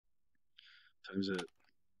time's it?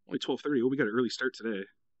 Only 12:30. Oh, we got an early start today.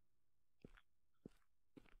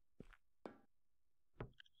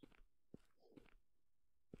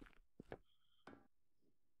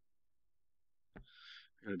 I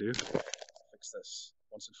gotta do? Fix this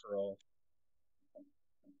once and for all.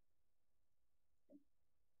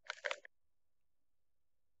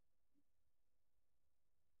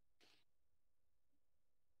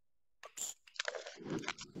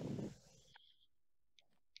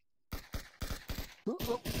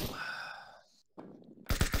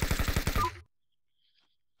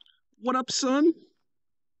 What up, son?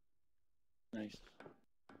 Nice.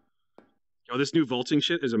 Yo, this new vaulting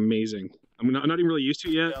shit is amazing. I'm not even really used to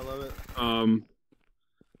it yet. Yeah, I love it.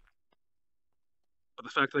 But the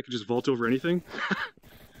fact that I could just vault over anything.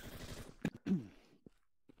 You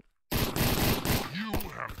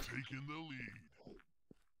have taken the lead.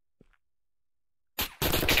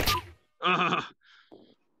 Ah!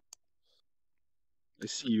 I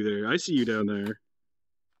see you there. I see you down there.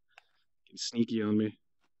 Getting sneaky on me.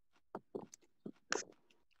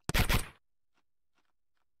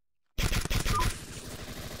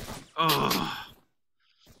 Oh,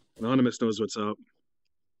 Anonymous knows what's up.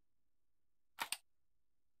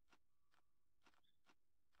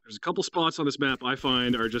 There's a couple spots on this map I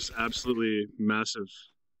find are just absolutely massive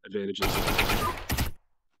advantages.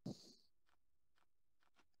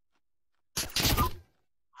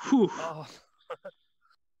 Whew. Oh.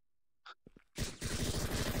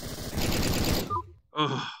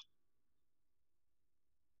 Oh.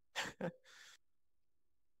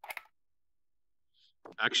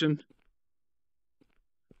 Action.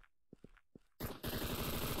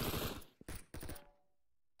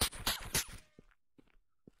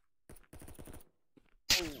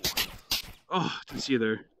 Oh, didn't see you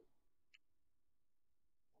there.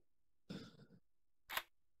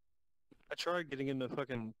 I tried getting into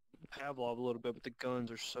fucking Pavlov a little bit, but the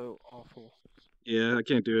guns are so awful. Yeah, I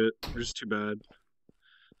can't do it. They're just too bad.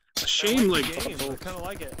 A shame, I like the game. I kind of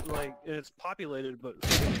like it. Like it's populated, but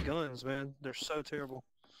the guns, man, they're so terrible.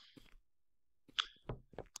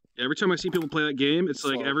 yeah, every time I see people play that game, it's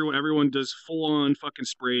like everyone does full on fucking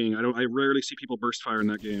spraying. I rarely see people burst fire in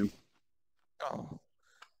that game. Oh.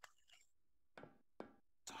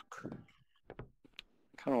 Fuck.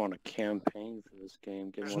 Kind of want a campaign for this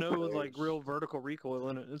game. There's no like real vertical recoil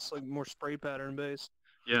in it. It's like more spray pattern based.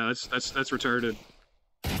 Yeah, that's retarded.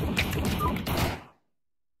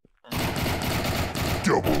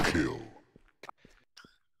 Double kill.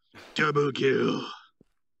 Double kill.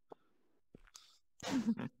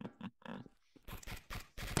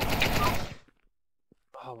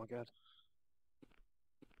 Oh my god.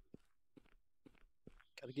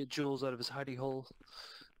 Gotta get Jules out of his hidey hole.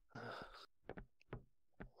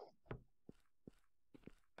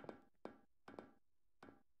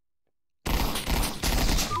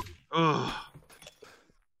 Oh.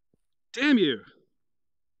 Damn you.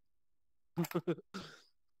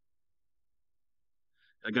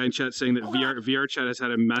 A guy in chat saying that VR chat has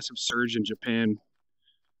had a massive surge in Japan.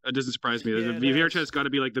 That doesn't surprise me. Yeah, The VR chat's got to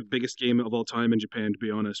be like the biggest game of all time in Japan, to be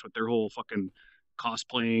honest, with their whole fucking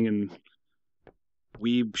cosplaying and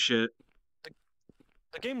weeb shit.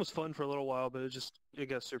 The game was fun for a little while, but it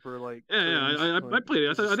got super like. Yeah, I played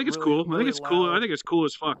it. I think it's really, cool. I think really it's cool. loud. I think it's cool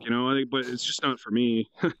as fuck, you know. But it's just not for me.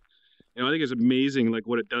 You know, I think it's amazing, like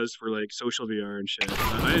what it does for like social VR and shit.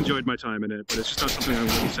 I enjoyed my time in it, but it's just not something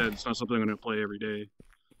like you said. It's not something I'm gonna play every day.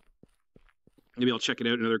 Maybe I'll check it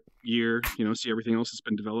out another year. You know, see everything else that's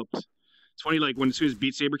been developed. It's funny, like as soon as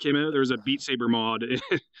Beat Saber came out, there was a Beat Saber mod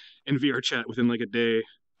in VR chat within like a day.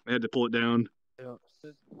 I had to pull it down. Yeah.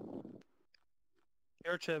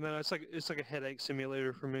 VR chat, man, it's like a headache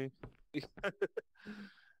simulator for me. It's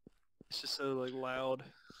just so like loud.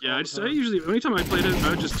 Yeah, I usually anytime I played it, I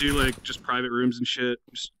would just do like just private rooms and shit.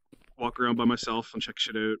 Just walk around by myself and check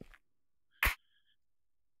shit out.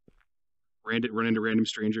 Run into random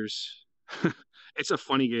strangers. It's a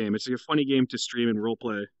funny game. It's like a funny game to stream and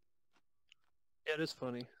roleplay. Yeah, it is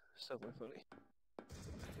funny. It's definitely funny.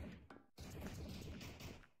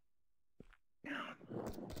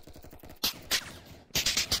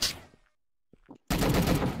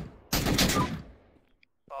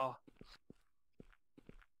 Oh.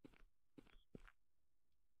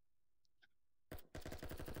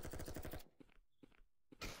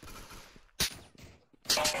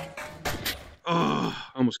 Oh,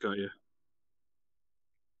 almost got you.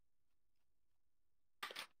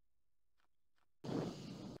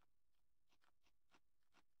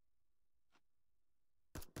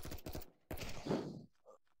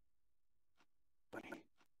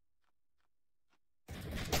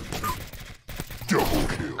 Double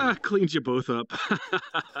kill. Ah, cleaned you both up.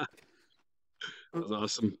 That was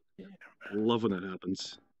awesome. I love when that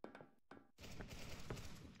happens.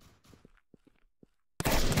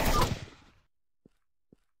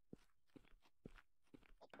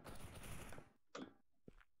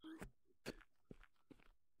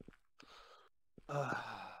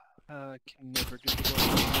 I can never do the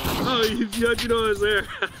Oh, you know I was there.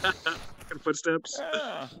 Fucking footsteps.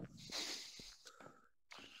 Yeah.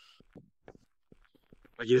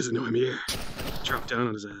 Like he doesn't know I'm here. Drop down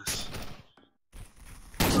on his ass.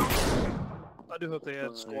 I do hope they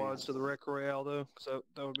add squads to the Rec Royale though, because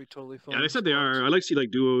that would be totally fun. Yeah, they said they are. I like to see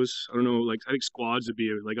like duos. I don't know, like I think squads would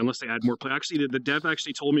be like unless they add more play. Actually, the dev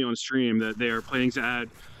actually told me on stream that they are planning to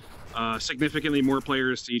add significantly more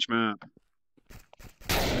players to each map.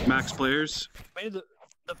 Max players. I mean,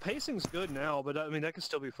 the pacing's good now, but I mean that could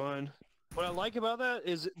still be fun. What I like about that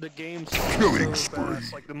is the game's Killing so spree.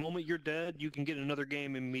 fast. Like the moment you're dead, you can get another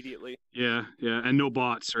game immediately. Yeah, and no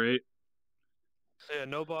bots, right? Yeah,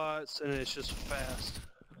 no bots, and it's just fast.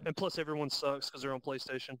 And plus, everyone sucks because they're on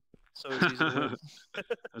PlayStation, so it's easy to win.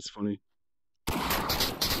 That's funny.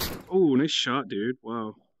 Oh, nice shot, dude.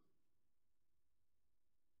 Wow.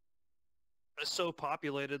 It's so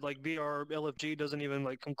populated. Like VR LFG doesn't even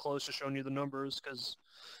like come close to showing you the numbers because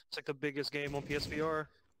it's like the biggest game on PSVR.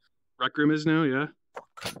 Rec Room is now, yeah.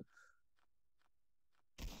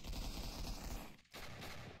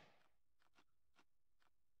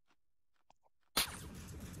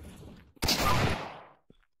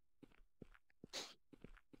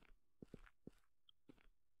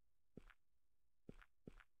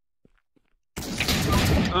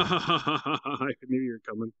 I knew you were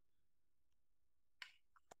coming.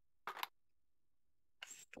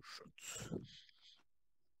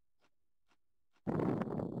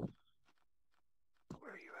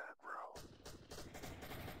 Where are you at, bro?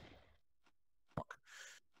 Fuck.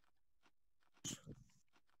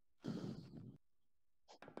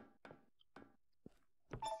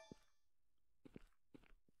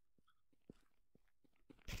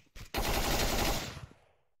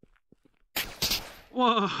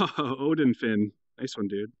 Whoa, Odin Finn. Nice one,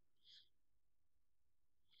 dude.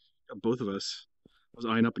 Got both of us. I was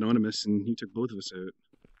eyeing up Anonymous, and he took both of us out.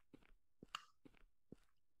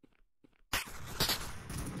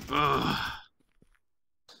 Ah.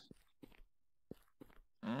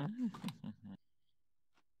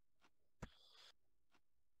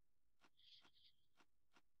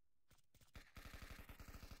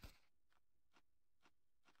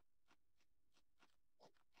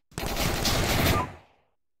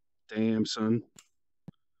 Damn, son.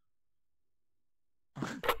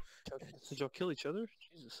 Did y'all kill each other?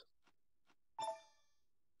 Jesus.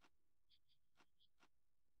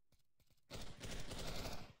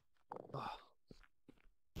 Ah.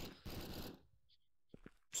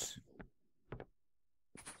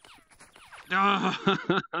 Ah.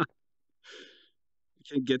 I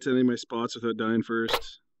can't get to any of my spots without dying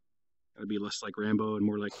first. Gotta be less like Rambo and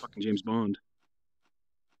more like fucking James Bond.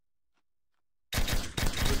 Did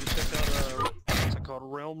you check out what's it called,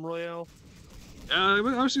 Realm Royale? I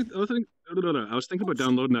was thinking about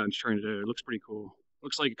downloading that and trying it out. It looks pretty cool.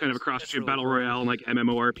 Looks like kind of a cross between really Battle cool. Royale and like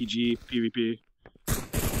MMORPG PvP. Yeah,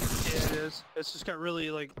 it is. It's just got really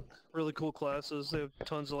cool classes. They have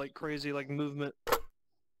tons of like crazy like movement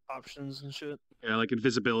options and shit. Yeah, like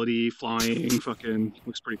invisibility, flying, fucking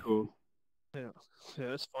looks pretty cool. Yeah,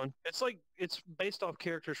 it's fun. It's based off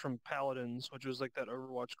characters from Paladins, which was like that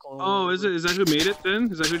Overwatch clone. Oh, is it? Is that who made it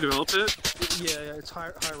then? Is that who developed it? Yeah, it's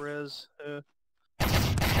high res.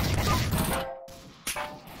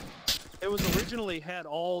 It was originally had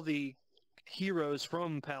all the heroes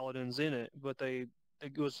from Paladins in it, but it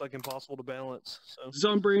was like impossible to balance. So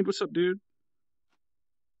Zombrained, what's up, dude?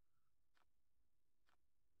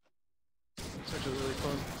 it's actually really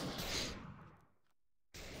fun.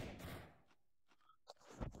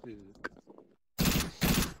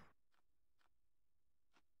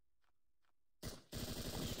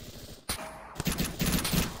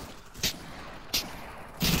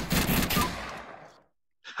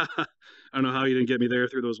 I don't know how you didn't get me there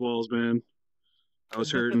through those walls, man. I was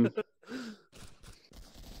hurting. I don't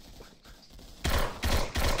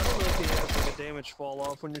know if he has like a damage fall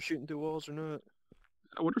off when you're shooting through walls or not.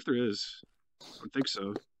 I wonder if there is. I would think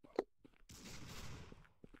so.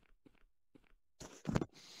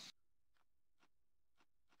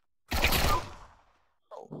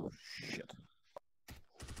 Oh, shit.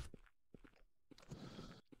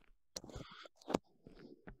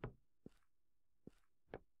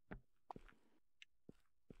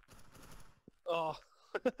 Oh.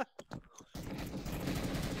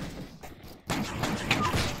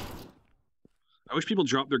 I wish people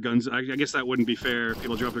dropped their guns. I guess that wouldn't be fair if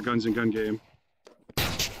people drop their guns in gun game.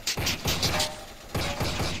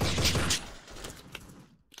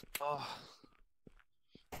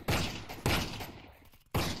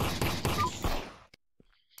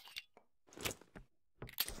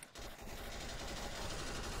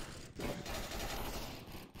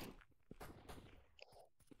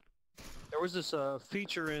 There was this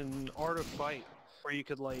feature in Art of Fight where you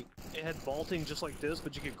could like, it had vaulting just like this,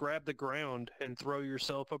 but you could grab the ground and throw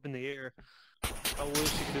yourself up in the air. I wish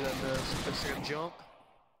you could do that in this. It's like a jump.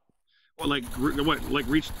 What, like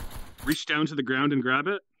reach down to the ground and grab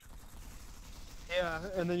it? Yeah,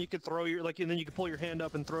 and then you could throw your and then you could pull your hand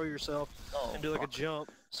up and throw yourself and do like a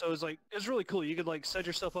jump. So it's really cool. You could like set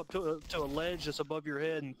yourself up to a ledge just above your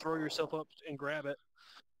head and throw yourself up and grab it.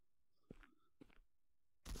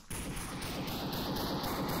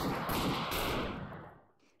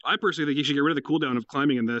 I personally think you should get rid of the cooldown of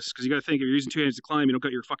climbing in this, because you got to think, if you're using 2 hands to climb, you don't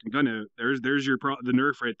got your fucking gun out. There's your the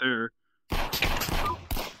nerf right there. I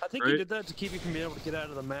think Right? you did that to keep you from being able to get out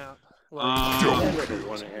of the map. I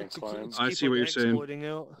see what you're saying.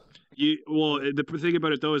 The thing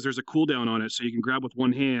about it though is there's a cooldown on it, so you can grab with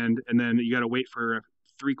one hand, and then you got to wait for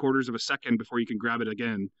 3/4 of a second before you can grab it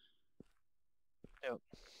again. Yep.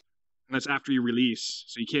 And that's after you release,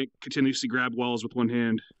 so you can't continuously grab walls with one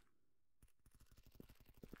hand.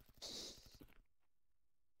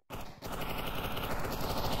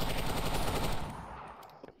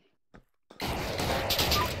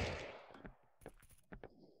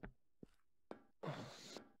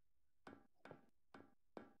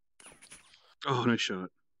 Oh, nice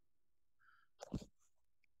shot.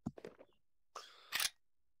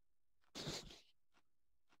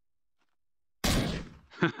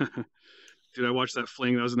 Dude, I watched that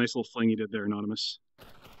fling. That was a nice little fling you did there, Anonymous.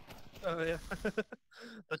 Oh yeah.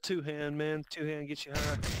 The two-hand, man. Two-hand gets you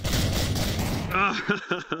high.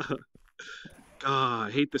 God,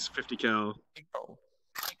 I hate this 50 cal. You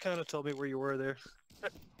kind of told me where you were there.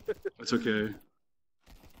 That's okay.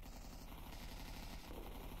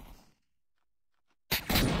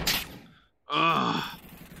 Ah.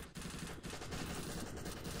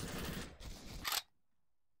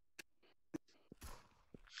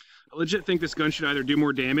 I legit think this gun should either do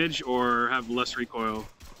more damage or have less recoil.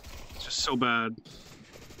 It's just so bad.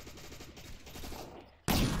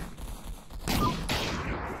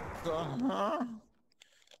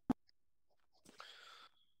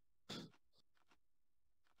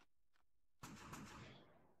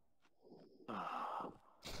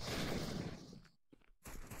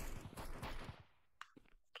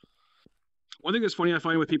 One thing that's funny I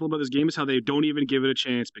find with people about this game is how they don't even give it a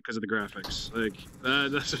chance because of the graphics. Like,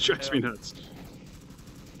 that's what drives me nuts.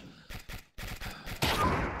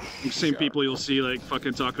 The same people you'll see, like,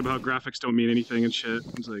 fucking talking about how graphics don't mean anything and shit.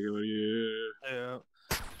 It's like, oh, yeah.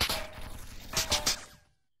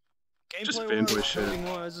 Just fanboy shit.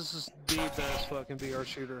 Gameplay-wise, this is the best fucking VR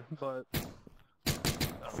shooter, but...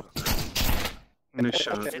 Nice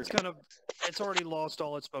shot. It's already lost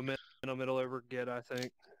all its momentum it'll ever get, I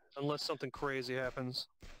think. Unless something crazy happens.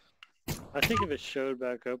 I think if it showed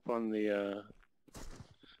back up on the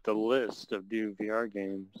list of new VR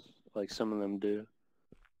games, like some of them do.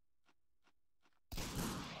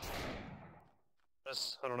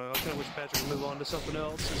 I don't know. I kind of wish Patrick would move on to something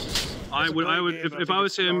else. I would, if I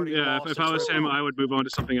was him, yeah, if I was him, I would move on to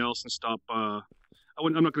something else and stop. I'm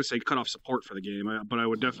not going to say cut off support for the game, but I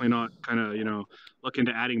would definitely not kind of, look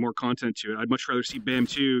into adding more content to it. I'd much rather see BAM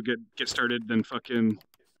 2 get started than fucking,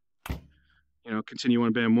 continue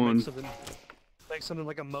on BAM 1. Make something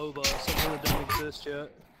like a MOBA, something that doesn't exist yet.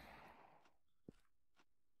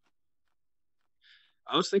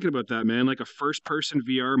 I was thinking about that, man. Like a first-person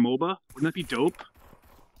VR MOBA. Wouldn't that be dope?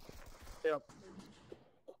 Yep.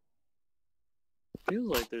 Feels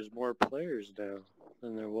like there's more players now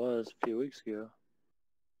than there was a few weeks ago.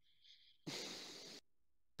 I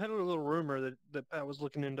had a little rumor that Pat was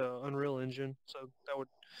looking into Unreal Engine, so that would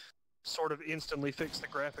sort of instantly fix the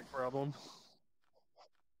graphic problem.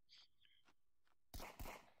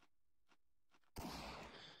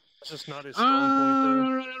 It's just not his strong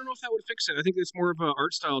point, I don't know if that would fix it. I think it's more of an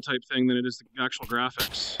art style type thing than it is the actual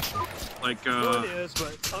graphics. Like, well, it is,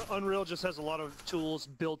 but Unreal just has a lot of tools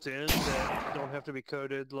built in that don't have to be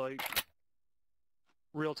coded, like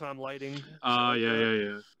real-time lighting.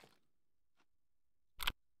 Yeah.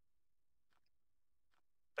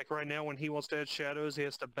 Like right now, when he wants to add shadows, he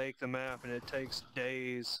has to bake the map, and it takes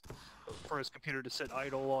days for his computer to sit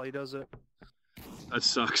idle while he does it. That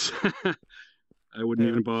sucks. I wouldn't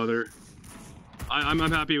even bother. I'm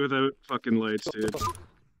happy without fucking lights, dude.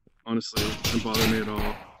 Honestly, it doesn't bother me at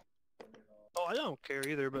all. Oh, I don't care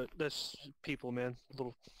either, but that's people, man.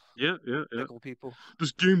 Little yeah. fickle people.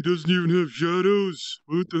 This game doesn't even have shadows.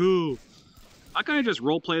 What the hell? I kind of just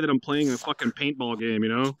roleplay that I'm playing a fucking paintball game,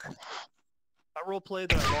 I roleplay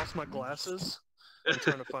that I lost my glasses. I'm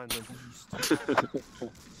trying to find them.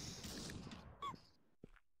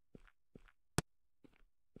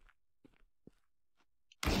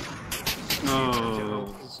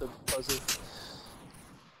 Oh. It's so fuzzy.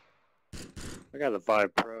 got the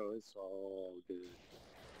 5 Pro. It's all good.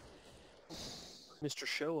 Mr.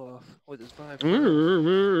 Show Off with his 5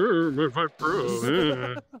 My 5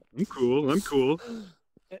 Pro. I'm cool. I'm cool.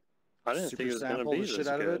 I didn't think it was gonna be this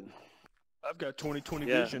good. I've got 20/20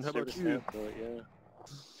 Yeah, vision. How about super you? sample it, yeah.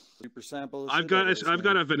 Super sample. I've got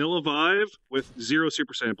a vanilla Vive with 0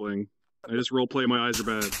 super sampling. I just role play. My eyes are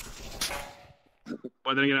bad.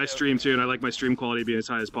 But then again, I stream too, and I like my stream quality being as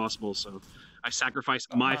high as possible. So I sacrifice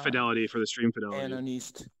my fidelity for the stream fidelity. And on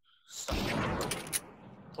East.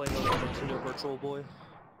 Playing on Nintendo Virtual Boy.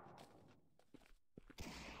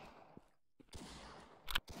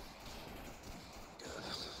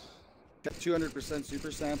 Got 200%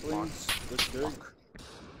 super sampling. Looks good.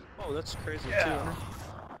 Oh, that's crazy Yeah.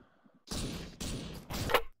 too.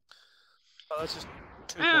 Oh, that's just.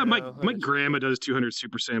 Yeah, 2.0. my grandma does 200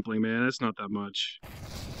 super sampling, man. That's not that much.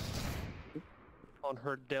 On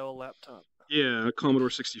her Dell laptop. Yeah, a Commodore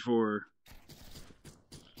 64.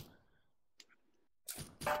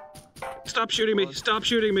 Stop shooting me! Stop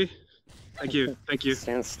shooting me! Thank you, thank you.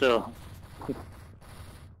 Stand still.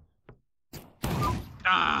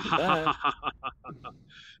 Ah!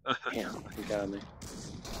 Damn, you got me.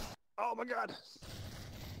 Oh my god!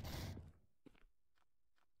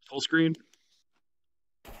 Full screen.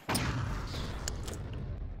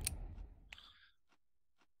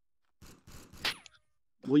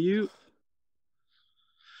 Will you?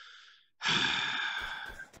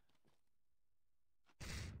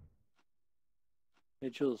 Hey,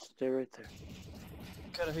 Jules, stay right there.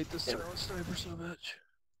 God, I hate this Yeah. silent sniper so much.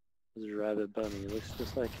 This is Rabbit Bunny. He looks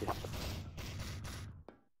just like you.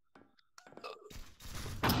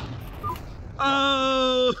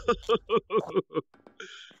 Oh!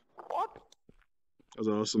 What? That was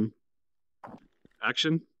awesome.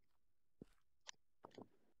 Action.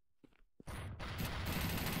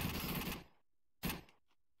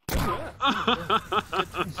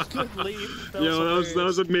 Good lead. Yo, that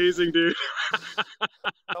was amazing, dude.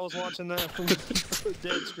 I was watching that from the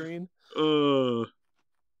dead screen.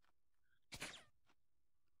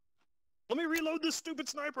 Let me reload this stupid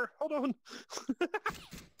sniper. Hold on.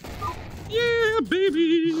 Yeah,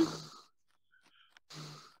 baby.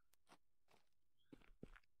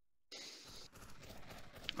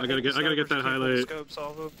 I gotta get that highlight. Scopes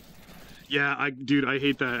off of. Yeah, dude, I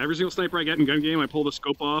hate that. Every single sniper I get in gun game, I pull the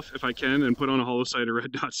scope off if I can and put on a hollow sight or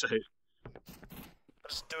red dot sight.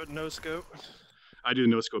 Just do it no scope. I do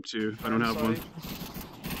no scope too. I don't have one.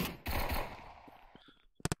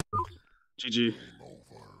 GG.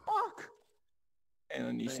 Fuck. And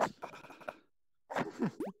on East.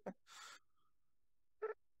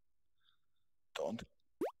 Don't.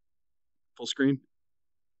 Full screen.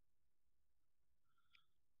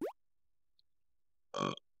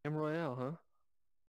 M Royale, huh?